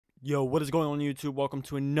Yo, what is going on YouTube? Welcome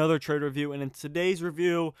to another trade review, and in today's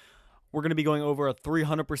review, we're going to be going over a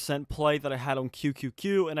 300% play that I had on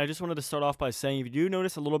QQQ, and I just wanted to start off by saying if you do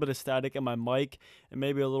notice a little bit of static in my mic, and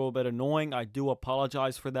maybe a little bit annoying, I do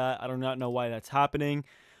apologize for that. I do not know why that's happening,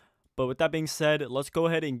 but with that being said, let's go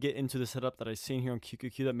ahead and get into the setup that I've seen here on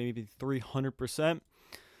QQQ that made me 300%.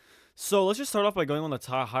 So let's just start off by going on the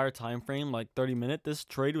higher time frame, like 30-minute. This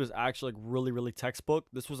trade was actually like really textbook.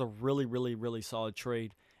 This was a really solid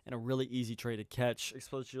trade and a really easy trade to catch,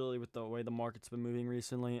 especially with the way the market's been moving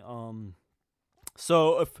recently.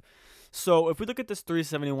 So if we look at this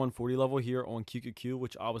 371.40 level here on QQQ,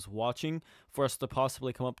 which I was watching for us to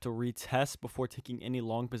possibly come up to retest before taking any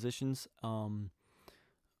long positions, any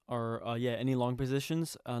long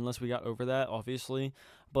positions unless we got over that, obviously.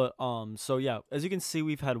 But so yeah, as you can see,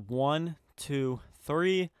 we've had 1, 2,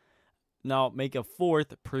 3. Now make a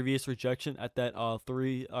fourth previous rejection at that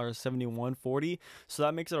 371.40, so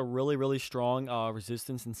that makes it a really strong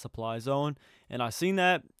resistance and supply zone. And I seen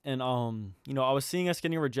that, and I was seeing us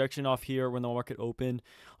getting a rejection off here when the market opened.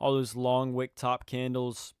 All those long wick top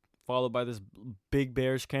candles followed by this big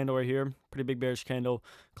bearish candle right here, pretty big bearish candle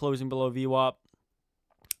closing below VWAP.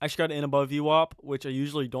 I actually got in above VWAP, which I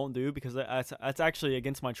usually don't do because that's actually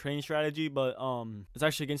against my trading strategy. But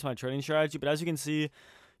as you can see,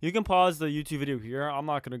 you can pause the YouTube video here. I'm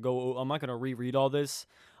not gonna reread all this,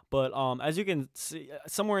 but as you can see,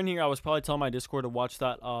 somewhere in here, I was probably telling my Discord to watch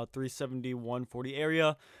that 371.40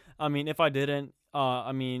 area. I mean, if I didn't,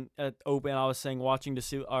 at open, I was saying watch to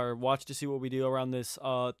see what we do around this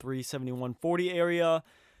 371.40 area.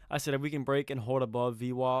 I said if we can break and hold above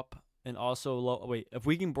VWAP and also if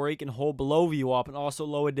we can break and hold below VWAP and also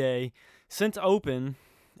low a day since open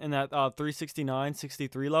in that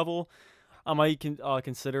 369.63 level, I might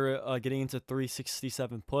consider getting into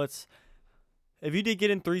 367 puts. If you did get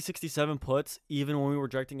in 367 puts, even when we were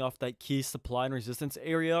rejecting off that key supply and resistance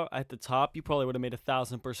area at the top, you probably would have made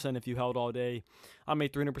 1,000% if you held all day. I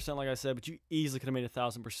made 300%, like I said, but you easily could have made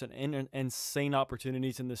 1,000%. Insane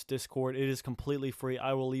opportunities in this Discord. It is completely free.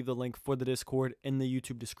 I will leave the link for the Discord in the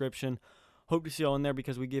YouTube description. Hope to see y'all in there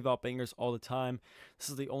because we give out bangers all the time. This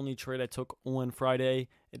is the only trade I took on Friday.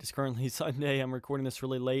 It is currently Sunday. I'm recording this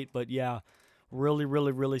really late, but yeah,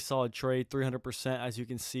 really solid trade. 300%, as you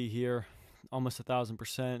can see here, almost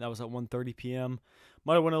 1,000%. That was at 1:30 p.m.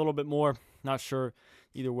 Might have went a little bit more, not sure.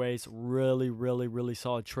 Either way, it's really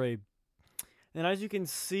solid trade. And as you can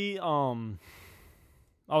see, I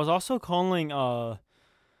was also calling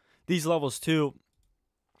these levels too,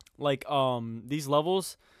 like these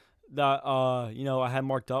levels that I had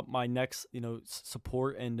marked up my next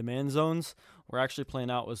support and demand zones were actually playing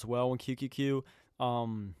out as well in QQQ.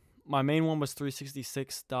 My main one was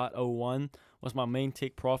 366.01 was my main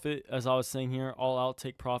take profit. As I was saying here, all out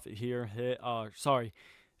take profit here hit all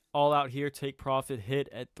out here take profit hit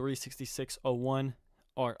at 366.01,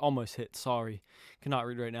 or almost hit, sorry, cannot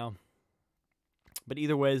read right now. But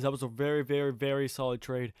either ways, that was a very solid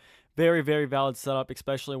trade. Very valid setup,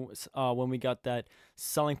 especially when we got that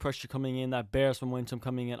selling pressure coming in, that bearish momentum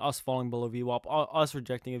coming in, us falling below VWAP, us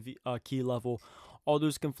rejecting a key level. All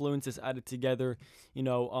those confluences added together,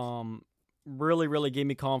 really gave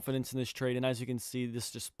me confidence in this trade. And as you can see, this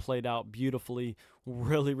just played out beautifully.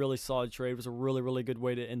 Really solid trade. It was a really good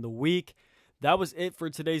way to end the week. That was it for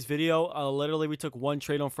today's video. Literally, we took one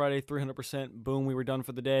trade on Friday, 300%. Boom, we were done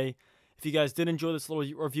for the day. If you guys did enjoy this little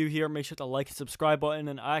review here, make sure to like and subscribe button.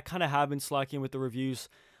 And I kind of have been slacking with the reviews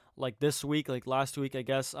like this week, like last week, I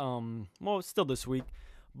guess. Well, it's still this week.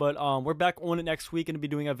 But we're back on it next week and be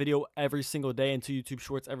doing a video every single day into YouTube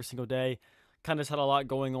Shorts every single day. Kind of just had a lot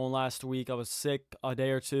going on last week. I was sick a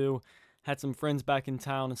day or two. Had some friends back in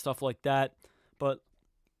town and stuff like that. But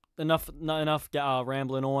not enough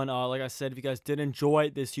rambling on. Like I said, if you guys did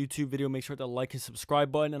enjoy this YouTube video, make sure to like and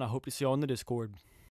subscribe button. And I hope to see you all in the Discord.